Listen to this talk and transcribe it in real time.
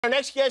Our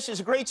next guest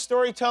is a great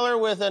storyteller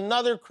with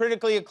another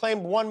critically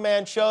acclaimed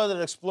one-man show that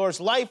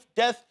explores life,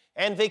 death,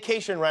 and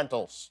vacation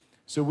rentals.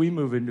 So we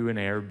move into an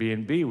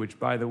Airbnb, which,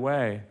 by the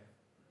way,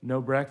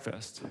 no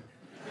breakfast.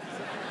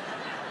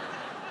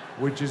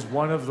 Which is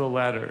one of the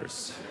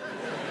letters.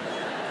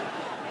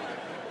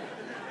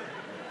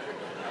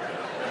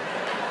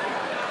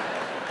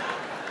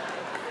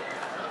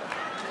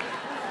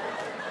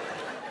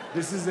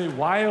 This is a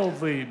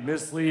wildly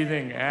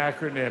misleading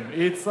acronym.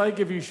 It's like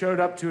if you showed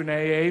up to an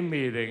AA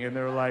meeting and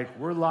they're like,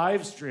 we're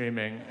live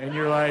streaming, and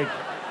you're like,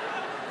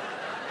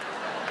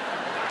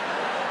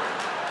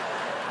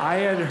 I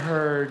had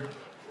heard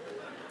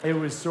it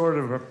was sort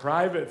of a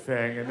private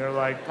thing, and they're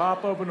like,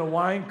 pop open a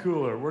wine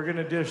cooler, we're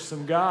gonna dish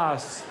some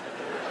goss.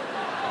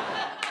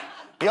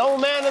 The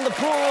Old Man in the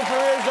Pool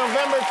premieres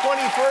November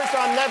 21st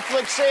on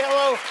Netflix. Say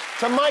hello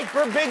to Mike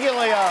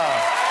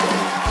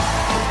Birbiglia.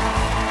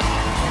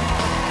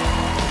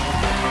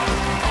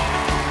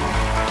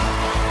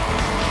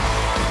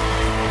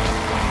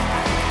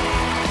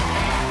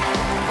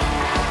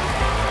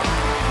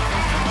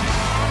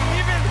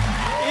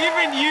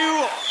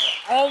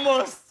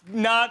 Almost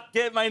not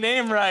get my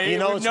name right. You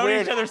know, We've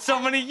known each other so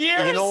many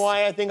years. You know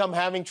why I think I'm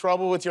having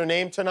trouble with your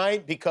name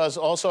tonight? Because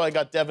also I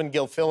got Devin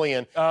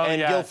Gilfillian. And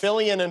yes.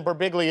 Gilfillian and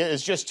Birbiglia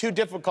is just too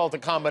difficult a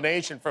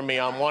combination for me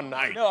on one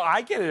night. No,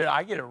 I get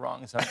it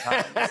wrong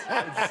sometimes.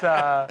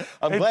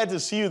 I'm glad to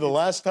see you. The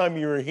last time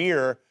you were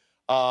here,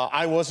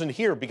 I wasn't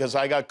here because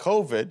I got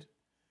COVID.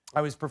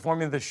 I was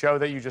performing the show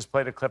that you just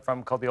played a clip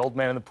from called The Old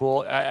Man in the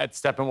Pool at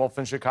Steppenwolf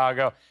in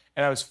Chicago.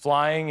 And I was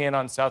flying in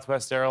on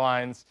Southwest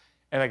Airlines,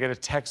 and I get a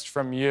text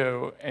from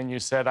you, and you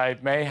said, I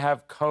may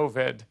have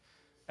COVID.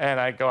 And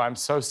I go, I'm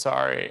so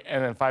sorry.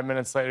 And then 5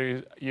 minutes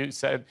later, you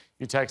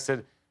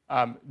texted,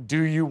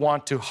 do you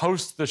want to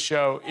host the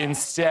show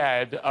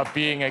instead of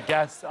being a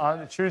guest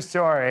on The True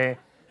Story?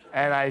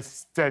 And I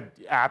said,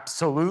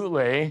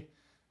 absolutely.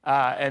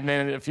 And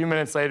then a few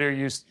minutes later,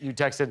 you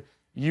texted,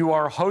 you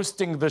are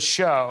hosting the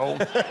show.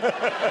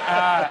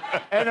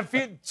 And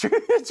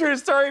true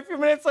story, a few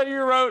minutes later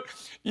you wrote,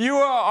 you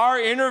are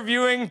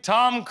interviewing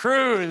Tom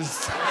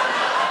Cruise.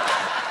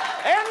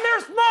 And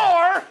there's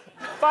more.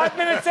 5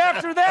 minutes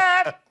after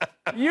that,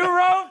 you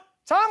wrote,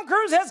 Tom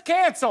Cruise has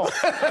canceled.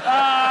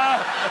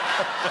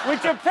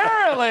 Which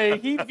apparently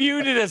he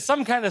viewed it as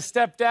some kind of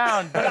step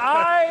down.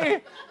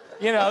 But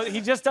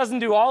he just doesn't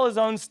do all his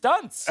own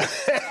stunts.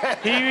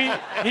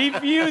 He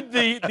viewed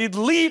the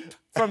leap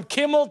from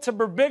Kimmel to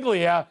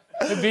Birbiglia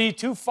to be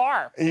too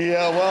far.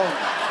 Yeah, well,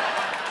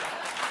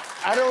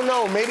 I don't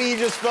know. Maybe he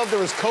just felt there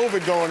was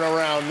COVID going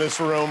around this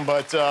room,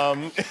 but...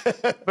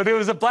 But it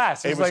was a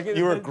blast.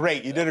 You were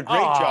great. You did a great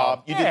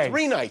job. You did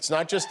 3 nights,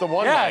 not just the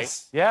one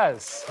night.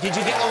 Yes. Did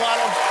you get a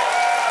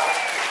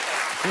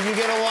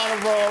lot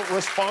of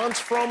response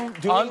from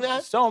doing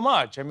that? So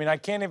much. I mean, I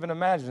can't even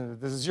imagine that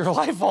this is your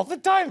life all the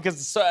time,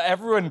 because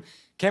everyone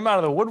came out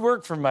of the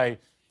woodwork from my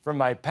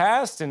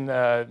past and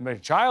my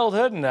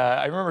childhood. And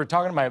I remember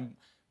talking to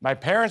my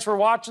parents were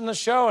watching the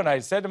show, and I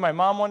said to my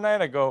mom one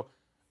night, I go,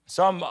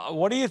 so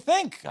what do you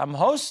think? I'm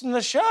hosting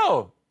the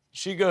show.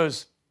 She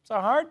goes, it's a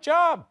hard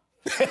job.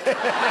 I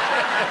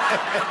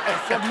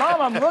said,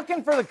 Mom, I'm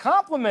looking for the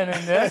compliment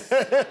in this.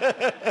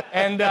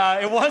 And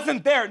it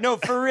wasn't there. No,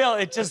 for real,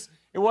 it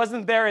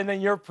wasn't there. And then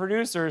your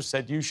producer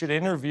said you should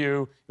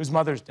interview, it was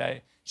Mother's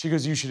Day. She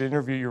goes, you should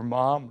interview your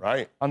mom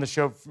on the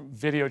show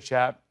video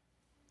chat.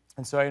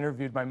 And so I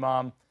interviewed my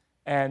mom,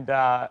 and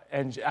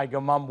I go,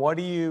 Mom, what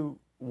do you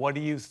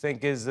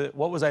think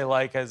what was I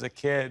like as a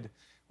kid?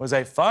 Was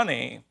I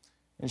funny?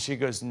 And she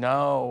goes,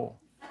 no.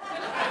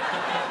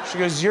 She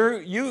goes,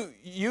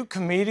 you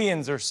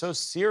comedians are so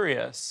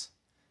serious.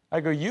 I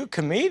go, you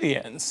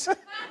comedians?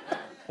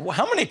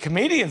 How many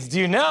comedians do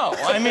you know?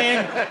 I mean,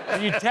 are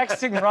you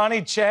texting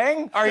Ronnie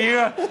Chang? Are you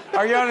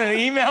on an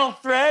email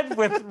thread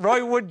with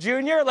Roy Wood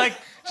Jr.? Like,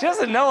 she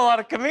doesn't know a lot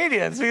of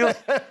comedians. We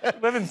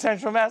live in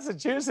central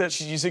Massachusetts.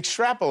 She's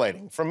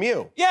extrapolating from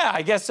you. Yeah,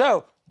 I guess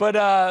so. But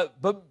it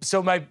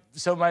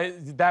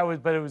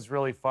was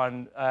really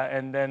fun.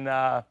 And then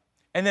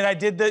I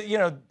did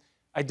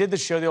the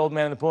show, The Old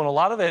Man in the Pool, and a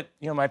lot of it,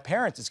 my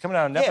parents, it's coming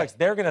out on Netflix. Yeah.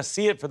 They're gonna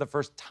see it for the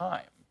first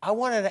time. I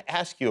wanted to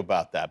ask you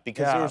about that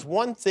because there was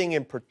one thing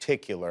in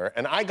particular,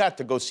 and I got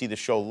to go see the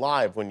show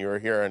live when you were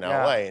here in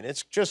LA, and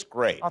it's just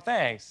great. Oh,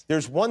 thanks.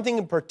 There's one thing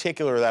in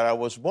particular that I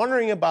was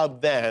wondering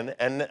about then,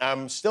 and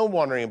I'm still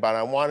wondering about.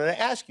 I wanted to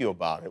ask you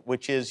about it,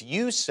 which is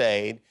you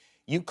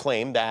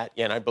claim that,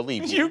 and I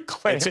believe you. You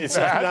claim it's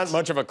that. not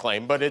much of a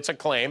claim, but it's a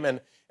claim, and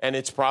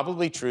it's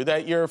probably true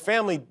that your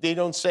family, they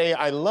don't say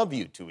I love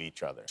you to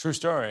each other. True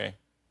story.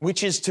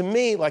 Which is, to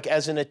me, like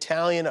as an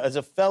Italian, as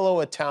a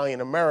fellow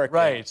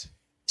Italian-American,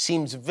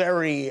 seems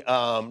very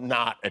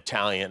not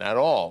Italian at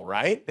all,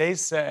 right? They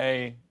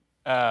say,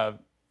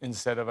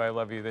 instead of I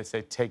love you, they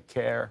say take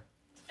care.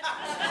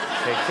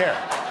 Take care.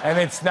 And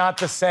it's not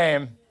the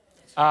same.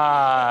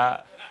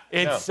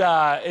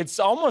 It's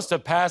almost a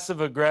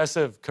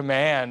passive-aggressive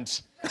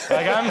command.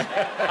 Like,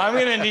 I'm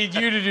gonna need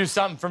you to do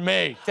something for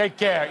me. Take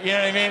care, you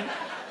know what I mean?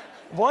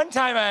 One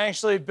time I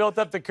actually built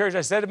up the courage.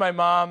 I said to my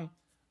mom,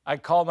 I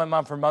called my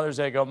mom for Mother's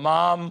Day. I go,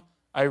 Mom,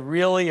 I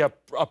really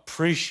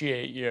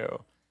appreciate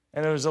you.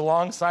 And there was a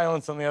long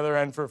silence on the other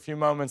end for a few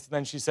moments. And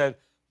then she said,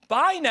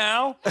 bye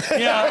now.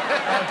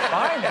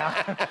 Bye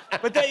now.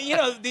 But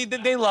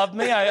they love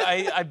me.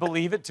 I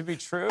believe it to be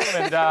true.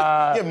 And you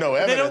have no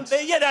evidence. I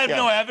have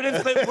no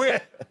evidence.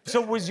 But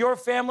so was your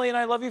family an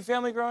I Love You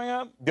family growing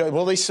up?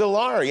 Well, they still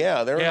are.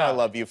 Yeah, they're an I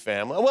Love You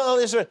family. Well,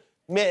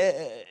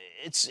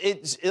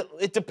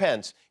 it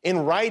depends. In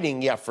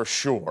writing, yeah, for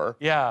sure.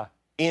 Yeah.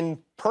 In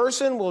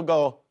person, we'll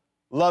go,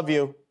 love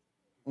you.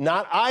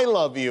 Not I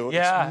love you.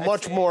 Yeah, it's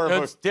much more of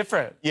a... It's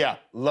different. Yeah,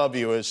 love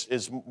you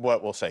is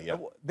what we'll say, yeah.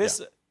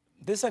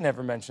 This I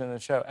never mentioned in the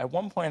show. At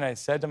one point, I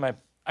said to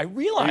I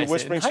realized Are you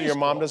whispering so your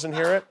mom doesn't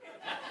hear it?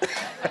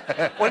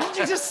 What did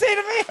you just say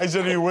to me? I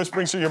said, are you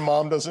whispering so your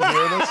mom doesn't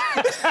hear this?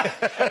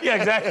 Yeah,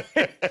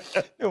 exactly.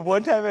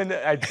 One time, and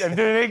I'm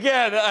doing it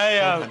again.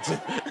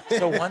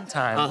 So one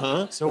time,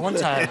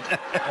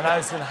 when I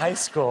was in high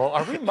school,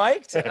 are we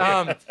mic'd?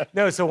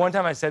 No, so one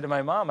time I said to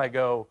my mom, I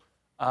go,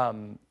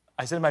 I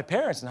said to my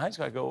parents in high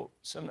school, I go,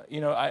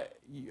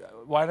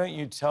 why don't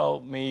you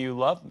tell me you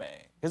love me?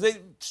 Because they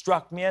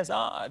struck me as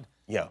odd.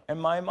 Yeah. And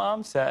my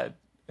mom said,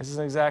 this is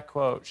an exact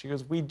quote, she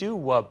goes, we do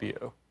wub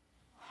you.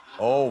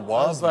 Oh,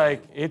 wub. I was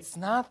like, it's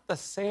not the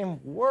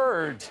same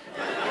word.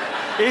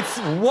 It's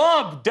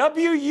wub,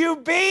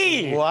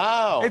 W-U-B.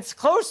 Wow. It's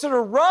closer to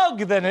rug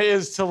than it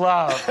is to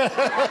love.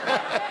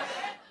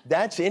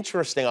 That's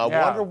interesting. I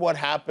wonder what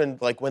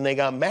happened, like, when they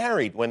got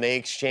married, when they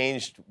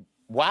exchanged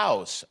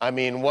wows. I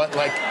mean, what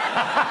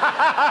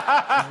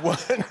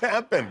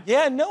happened?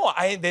 Yeah, no,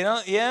 they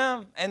don't,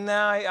 yeah. And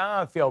now I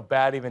don't feel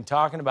bad even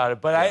talking about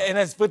it. But and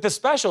it's with the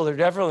special, they're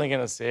definitely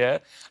going to see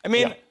it. I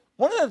mean,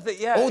 one of the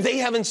things, Oh, they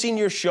haven't seen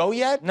your show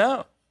yet?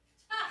 No.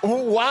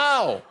 Oh,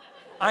 wow.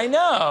 I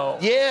know.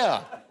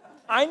 Yeah.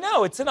 I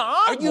know, it's an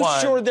odd one. Are you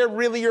sure they're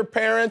really your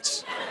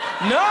parents?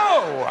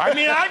 No, I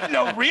mean, I have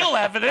no real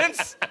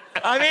evidence.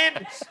 I mean,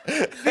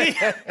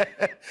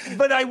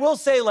 but I will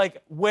say,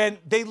 like, when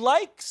they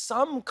like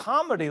some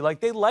comedy, like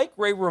they like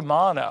Ray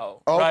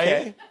Romano,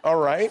 okay. Right? All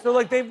right. So,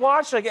 like, they've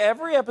watched, like,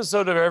 every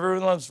episode of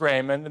Everyone Loves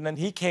Raymond, and then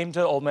he came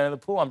to Old Man in the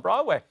Pool on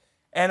Broadway.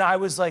 And I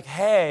was like,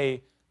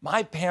 hey,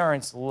 my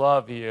parents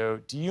love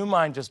you. Do you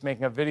mind just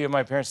making a video of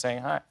my parents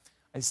saying hi?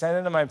 I sent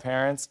it to my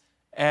parents,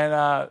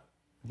 and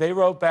they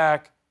wrote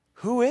back,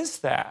 who is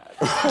that?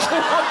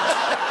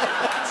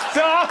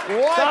 So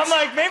I'm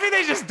like, maybe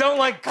they just don't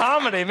like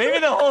comedy. Maybe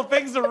the whole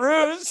thing's a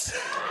ruse.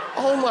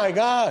 Oh my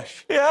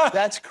gosh. Yeah.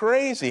 That's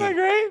crazy. Isn't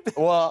that great?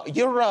 Well,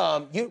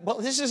 well,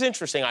 this is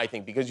interesting, I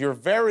think, because you're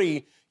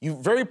very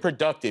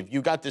productive.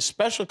 You got this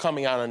special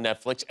coming out on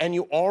Netflix, and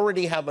you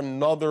already have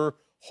another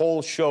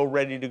whole show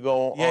ready to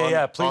go on.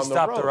 Yeah, Please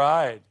Stop the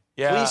Ride.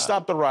 Yeah. Please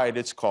Stop the Ride,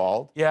 it's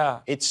called. Yeah.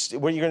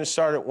 Where you're going to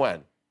start it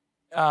when?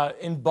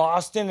 In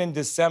Boston in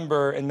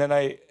December, and then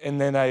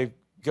I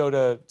go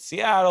to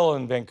Seattle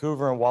and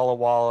Vancouver and Walla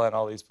Walla and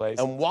all these places.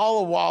 And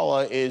Walla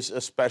Walla is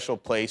a special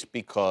place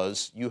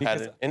because you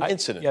had an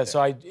incident. Yeah, there.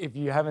 so if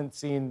you haven't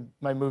seen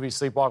my movie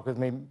Sleepwalk with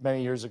Me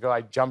many years ago,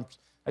 I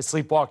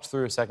sleepwalked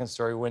through a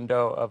second-story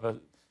window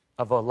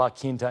of a La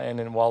Quinta Inn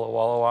in Walla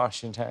Walla,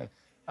 Washington.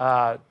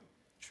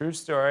 True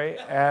story,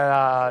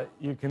 and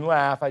you can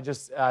laugh.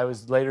 I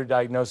was later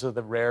diagnosed with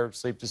a rare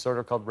sleep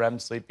disorder called REM,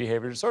 sleep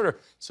behavior disorder.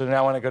 So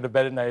now when I go to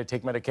bed at night, I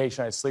take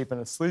medication. I sleep in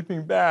a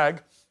sleeping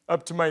bag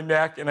up to my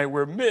neck, and I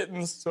wear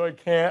mittens so I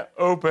can't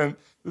open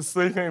the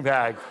sleeping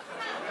bag.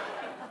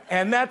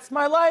 And that's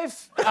my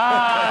life. You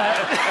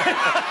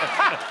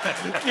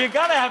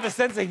gotta have a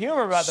sense of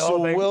humor about the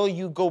whole thing. So will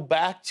you go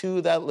back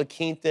to that La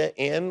Quinta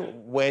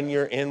Inn when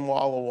you're in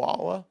Walla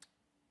Walla?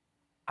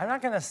 I'm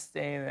not gonna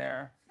stay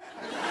there.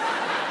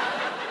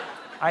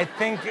 I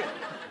think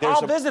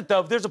I'll visit,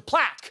 though. There's a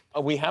plaque.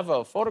 We have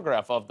a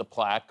photograph of the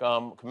plaque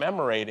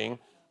commemorating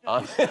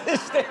on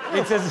this day.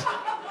 It says,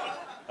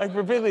 like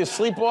Birbiglia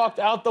sleepwalked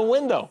out the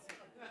window.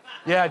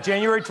 Yeah,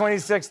 January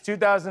 26,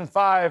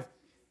 2005.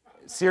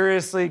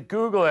 Seriously,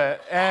 Google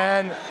it.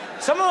 And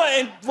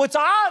what's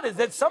odd is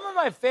that some of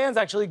my fans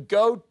actually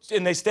go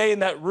and they stay in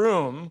that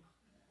room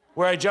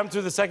where I jumped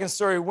through the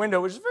second-story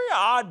window, which is a very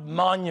odd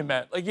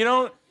monument. Like, you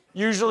don't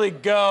usually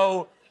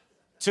go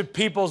to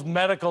people's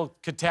medical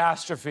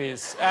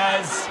catastrophes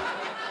as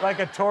like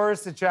a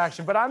tourist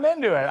attraction, but I'm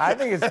into it. I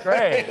think it's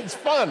great. It's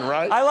fun,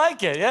 right? I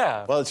like it,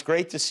 yeah. Well, it's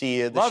great to see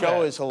you. The Love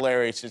show it. is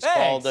hilarious. It's Thanks.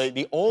 called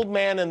The Old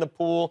Man in the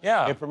Pool.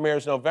 Yeah. It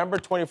premieres November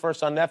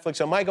 21st on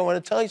Netflix. And Mike, I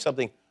want to tell you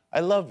something.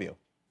 I love you.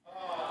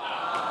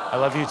 I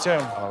love you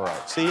too. All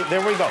right. See,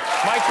 there we go.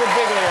 Mike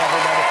Birbiglia,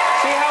 everybody.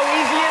 See how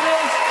easy it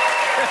is?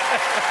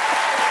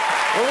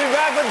 We'll be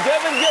back with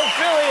Devin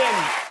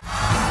Gilfillian.